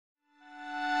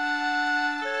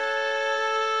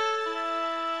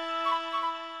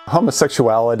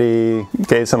Homosexuality,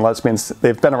 gays and lesbians,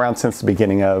 they've been around since the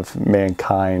beginning of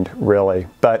mankind, really.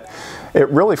 But it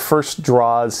really first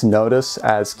draws notice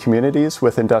as communities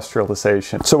with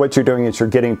industrialization. So what you're doing is you're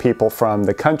getting people from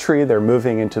the country, they're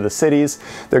moving into the cities,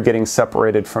 they're getting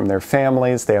separated from their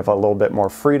families, they have a little bit more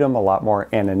freedom, a lot more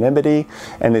anonymity,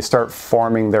 and they start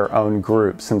forming their own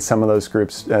groups, and some of those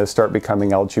groups start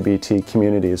becoming LGBT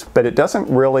communities. But it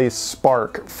doesn't really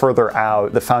spark further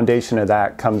out. The foundation of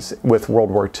that comes with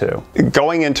World War II.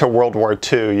 Going into World War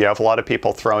II, you have a lot of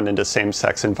people thrown into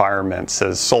same-sex environments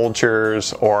as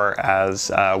soldiers or as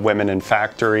women in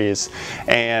factories,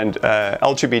 and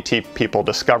LGBT people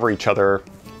discover each other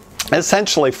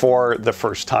essentially for the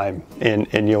first time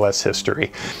in U.S.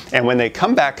 history. And when they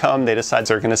come back home, they decide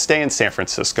they're going to stay in San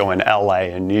Francisco and LA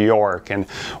and New York and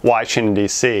Washington,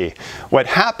 D.C. What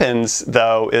happens,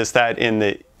 though, is that in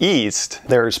the East,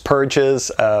 there's purges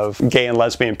of gay and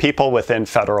lesbian people within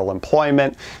federal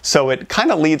employment, so it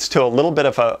kind of leads to a little bit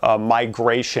of a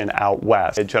migration out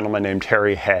west. A gentleman named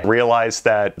Harry Hay realized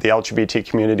that the LGBT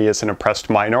community is an oppressed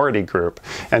minority group,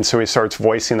 and so he starts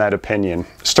voicing that opinion.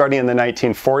 Starting in the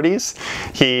 1940s,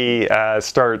 he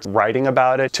starts writing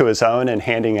about it to his own and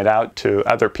handing it out to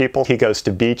other people. He goes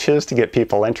to beaches to get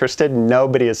people interested.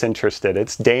 Nobody is interested.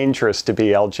 It's dangerous to be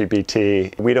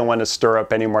LGBT. We don't want to stir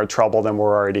up any more trouble than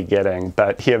we're already getting,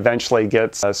 but he eventually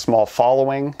gets a small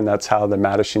following, and that's how the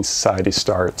Mattachine Society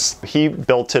starts. He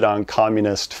built it on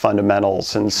communist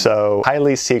fundamentals, and so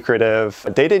highly secretive.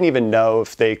 They didn't even know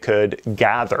if they could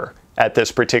gather at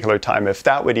this particular time, if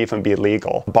that would even be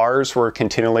legal. Bars were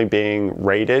continually being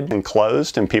raided and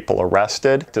closed and people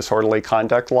arrested. Disorderly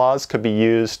conduct laws could be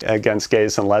used against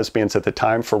gays and lesbians at the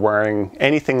time for wearing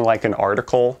anything like an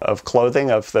article of clothing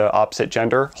of the opposite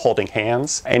gender, holding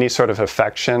hands. Any sort of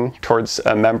affection towards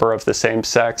a member of the same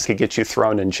sex could get you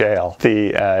thrown in jail.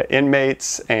 The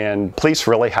inmates and police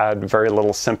really had very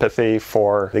little sympathy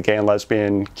for the gay and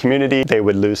lesbian community. They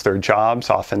would lose their jobs.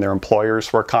 Often their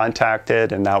employers were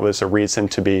contacted, and that was a reason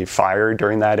to be fired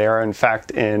during that era. In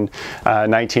fact, in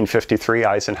 1953,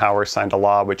 Eisenhower signed a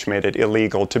law which made it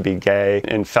illegal to be gay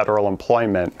in federal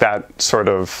employment. That sort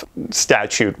of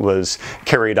statute was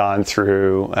carried on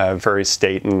through various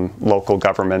state and local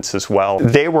governments as well.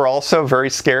 They were also very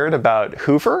scared about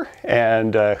Hoover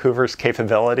and Hoover's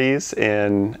capabilities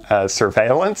in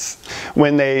surveillance.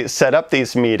 When they set up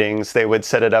these meetings, they would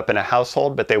set it up in a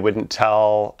household, but they wouldn't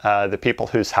tell the people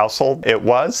whose household it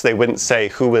was. They wouldn't say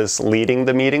who was leading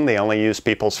the meeting. They only used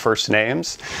people's first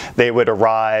names. They would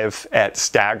arrive at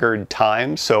staggered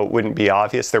times, so it wouldn't be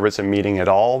obvious there was a meeting at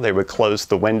all. They would close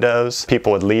the windows.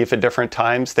 People would leave at different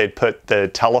times. They'd put the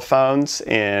telephones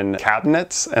in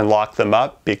cabinets and lock them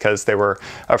up because they were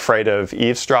afraid of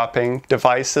eavesdropping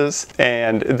devices.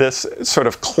 And this sort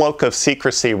of cloak of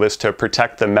secrecy was to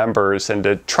protect the members and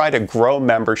to try to grow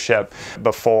membership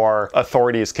before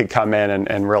authorities could come in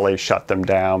and really shut them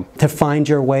down. To find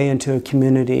your way into a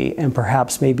community and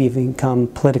perhaps maybe even become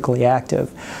politically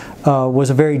active was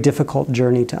a very difficult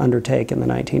journey to undertake in the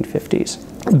 1950s.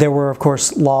 There were, of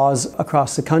course, laws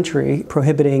across the country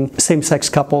prohibiting same-sex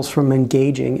couples from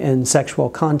engaging in sexual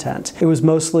content. It was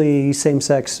mostly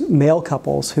same-sex male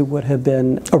couples who would have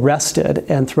been arrested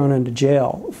and thrown into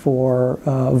jail for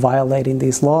violating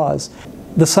these laws.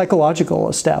 The psychological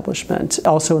establishment,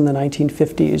 also in the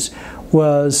 1950s,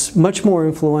 was much more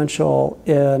influential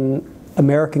in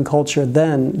American culture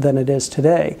then than it is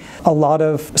today. A lot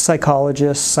of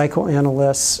psychologists,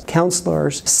 psychoanalysts,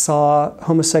 counselors saw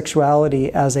homosexuality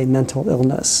as a mental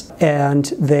illness, and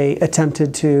they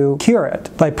attempted to cure it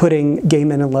by putting gay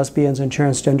men and lesbians and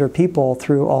transgender people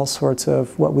through all sorts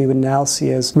of what we would now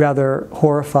see as rather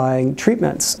horrifying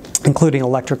treatments, including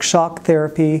electric shock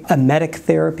therapy, emetic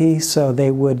therapy. So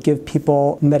they would give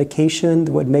people medication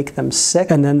that would make them sick,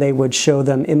 and then they would show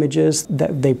them images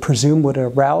that they presume would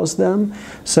arouse them.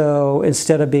 So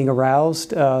instead of being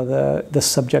aroused, the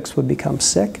subjects would become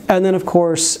sick. And then, of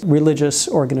course, religious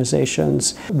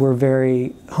organizations were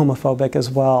very homophobic as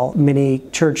well. Many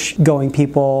church-going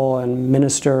people and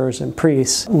ministers and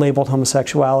priests labeled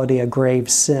homosexuality a grave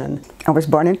sin. I was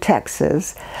born in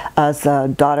Texas as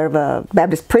the daughter of a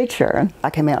Baptist preacher.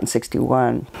 I came out in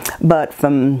 '61, but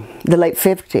from the late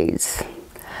 50s,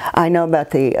 I know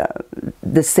about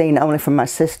the scene only from my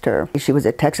sister. She was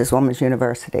at Texas Women's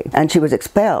University, and she was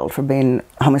expelled for being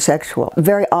homosexual.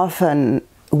 Very often,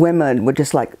 women would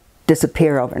just like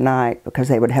disappear overnight because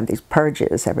they would have these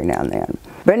purges every now and then.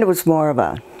 Brenda was more of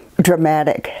a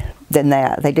dramatic than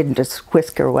that. They didn't just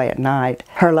whisk her away at night.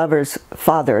 Her lover's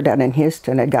father down in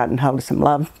Houston had gotten hold of some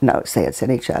love notes they had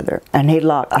sent each other, and he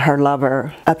locked her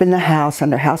lover up in the house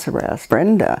under house arrest.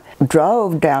 Brenda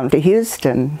drove down to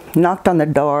Houston, knocked on the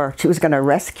door. She was going to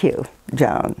rescue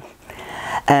Joan.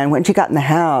 And when she got in the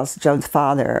house, Joan's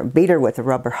father beat her with a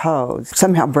rubber hose.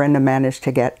 Somehow Brenda managed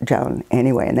to get Joan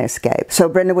anyway, and they escaped. So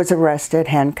Brenda was arrested,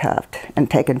 handcuffed, and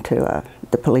taken to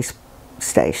the police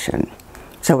station.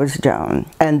 So was Joan.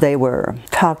 And they were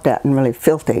talked at in really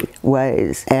filthy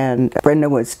ways. And Brenda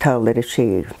was told that if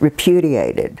she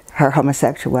repudiated her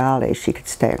homosexuality, she could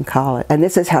stay in college. And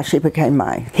this is how she became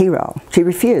my hero. She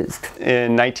refused.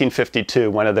 In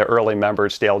 1952, one of the early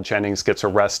members, Dale Jennings, gets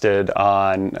arrested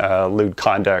on lewd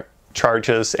conduct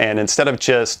charges, and instead of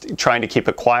just trying to keep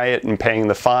it quiet and paying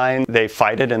the fine, they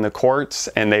fight it in the courts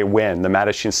and they win. The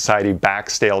Mattachine Society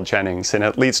backs Dale Jennings, and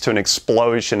it leads to an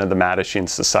explosion of the Mattachine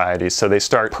Society. So they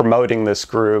start promoting this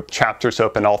group. Chapters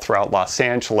open all throughout Los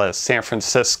Angeles, San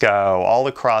Francisco, all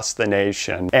across the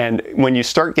nation. And when you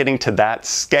start getting to that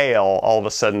scale, all of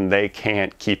a sudden they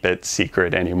can't keep it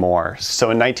secret anymore. So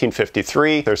in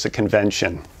 1953, there's a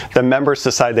convention. The members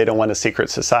decide they don't want a secret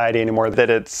society anymore, that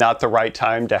it's not the right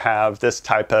time to have this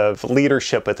type of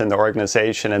leadership within the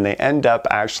organization, and they end up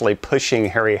actually pushing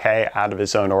Harry Hay out of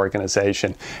his own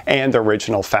organization and the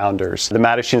original founders. The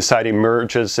Mattachine Society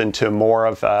merges into more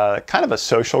of a kind of a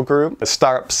social group. It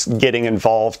starts getting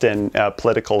involved in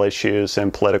political issues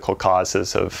and political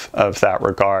causes of that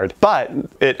regard. But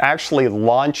it actually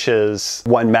launches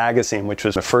one magazine, which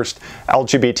was the first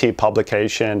LGBT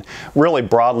publication, really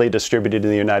broadly distributed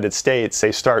in the United States.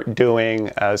 They start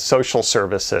doing social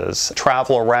services,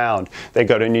 travel around. They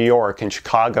go to New York and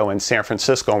Chicago and San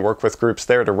Francisco and work with groups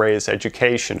there to raise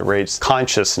education, to raise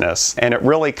consciousness. And it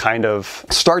really kind of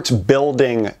starts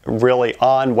building really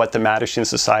on what the Mattachine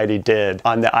Society did,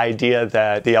 on the idea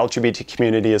that the LGBT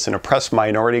community is an oppressed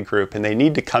minority group and they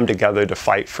need to come together to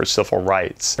fight for civil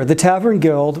rights. The Tavern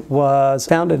Guild was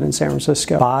founded in San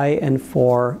Francisco by and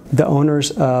for the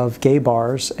owners of gay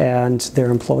bars and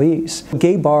their employees.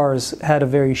 Gay bars had a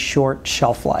very short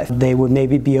shelf life. They would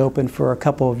maybe be open for a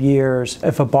couple of years.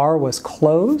 If a bar was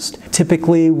closed,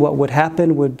 typically what would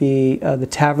happen would be the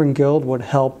Tavern Guild would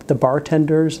help the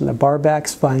bartenders and the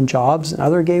barbacks find jobs in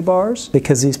other gay bars,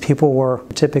 because these people were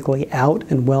typically out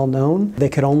and well known. They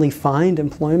could only find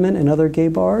employment in other gay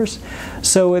bars.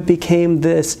 So it became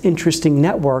this interesting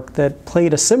network that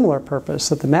played a similar purpose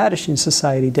that the Mattachine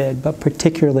Society did, but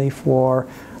particularly for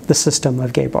the system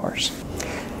of gay bars.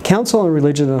 Council on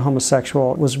Religion and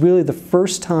Homosexual was really the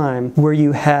first time where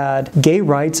you had gay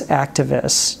rights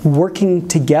activists working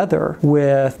together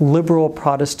with liberal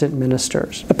Protestant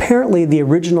ministers. Apparently, the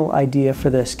original idea for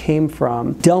this came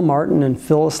from Del Martin and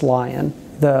Phyllis Lyon,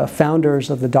 the founders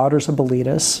of the Daughters of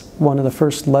Bilitis, one of the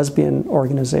first lesbian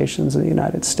organizations in the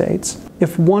United States.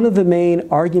 If one of the main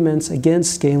arguments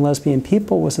against gay and lesbian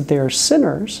people was that they are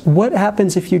sinners, what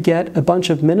happens if you get a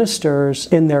bunch of ministers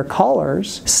in their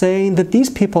collars saying that these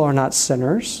people are not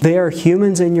sinners, they are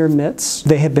humans in your midst,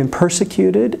 they have been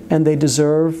persecuted, and they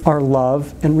deserve our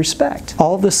love and respect?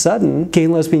 All of a sudden, gay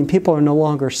and lesbian people are no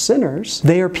longer sinners,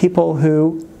 they are people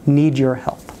who need your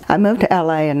help. I moved to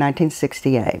LA in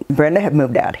 1968. Brenda had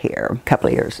moved out here a couple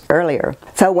of years earlier.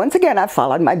 So once again, I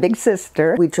followed my big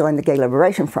sister. We joined the Gay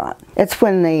Liberation Front. It's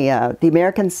when the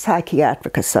American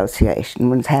Psychiatric Association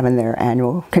was having their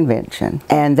annual convention.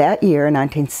 And that year, in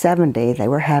 1970, they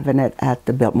were having it at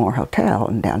the Biltmore Hotel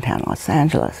in downtown Los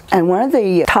Angeles. And one of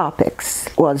the topics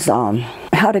was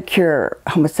how to cure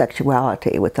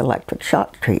homosexuality with electric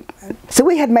shock treatment. So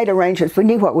we had made arrangements. We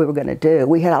knew what we were going to do.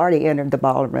 We had already entered the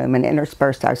ballroom and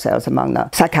interspersed ourselves among the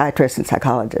psychiatrists and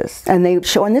psychologists. And they were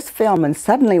showing this film, and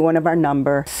suddenly one of our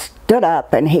number stood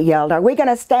up and he yelled, "Are we going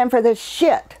to stand for this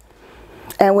shit?"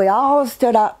 And we all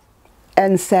stood up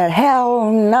and said,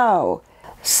 "Hell no."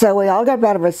 So we all got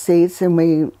out of our seats and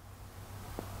we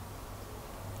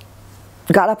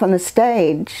got up on the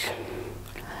stage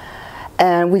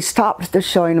and we stopped the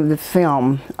showing of the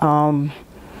film.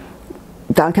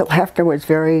 Don Hefner was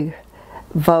very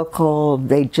vocal.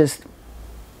 They just,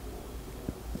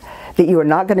 that you are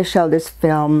not going to show this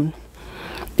film.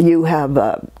 You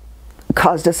have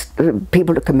caused us,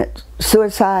 people to commit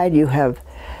suicide. You're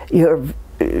going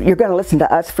to listen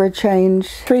to us for a change.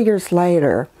 3 years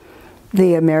later,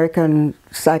 the American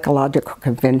Psychological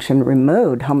Convention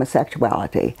removed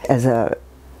homosexuality as a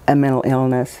mental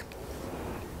illness,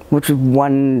 which was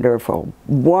wonderful,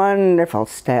 wonderful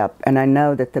step. And I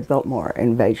know that the Biltmore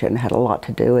invasion had a lot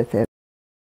to do with it.